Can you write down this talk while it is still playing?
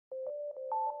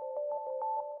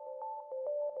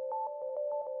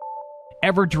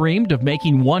Ever dreamed of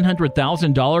making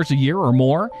 $100,000 a year or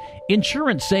more?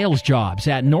 Insurance sales jobs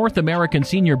at North American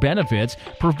Senior Benefits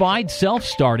provide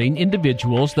self-starting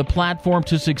individuals the platform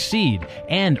to succeed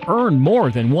and earn more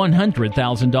than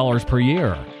 $100,000 per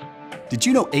year. Did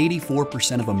you know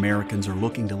 84% of Americans are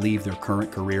looking to leave their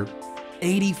current career?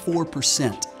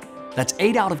 84%. That's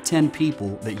 8 out of 10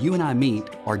 people that you and I meet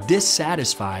are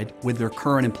dissatisfied with their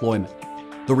current employment.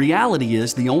 The reality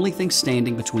is the only thing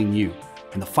standing between you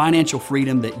and the financial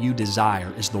freedom that you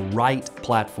desire is the right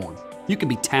platform. You can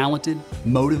be talented,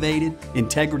 motivated,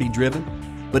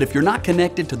 integrity-driven, but if you're not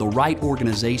connected to the right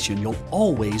organization, you'll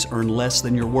always earn less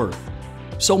than your worth.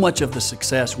 So much of the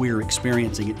success we are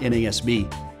experiencing at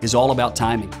NASB is all about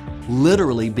timing,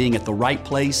 literally being at the right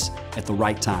place at the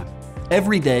right time.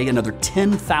 Every day, another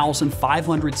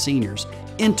 10,500 seniors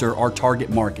enter our target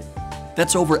market.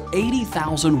 That's over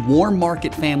 80,000 warm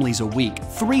market families a week,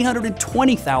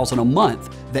 320,000 a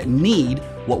month that need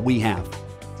what we have.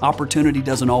 Opportunity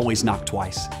doesn't always knock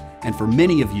twice. And for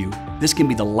many of you, this can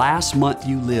be the last month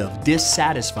you live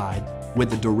dissatisfied with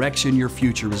the direction your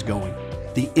future is going.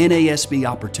 The NASB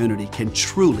opportunity can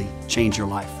truly change your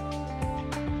life.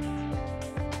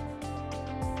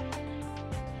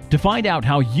 To find out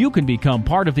how you can become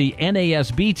part of the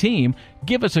NASB team,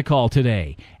 give us a call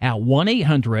today at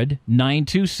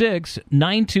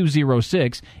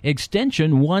 1-800-926-9206,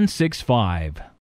 extension 165.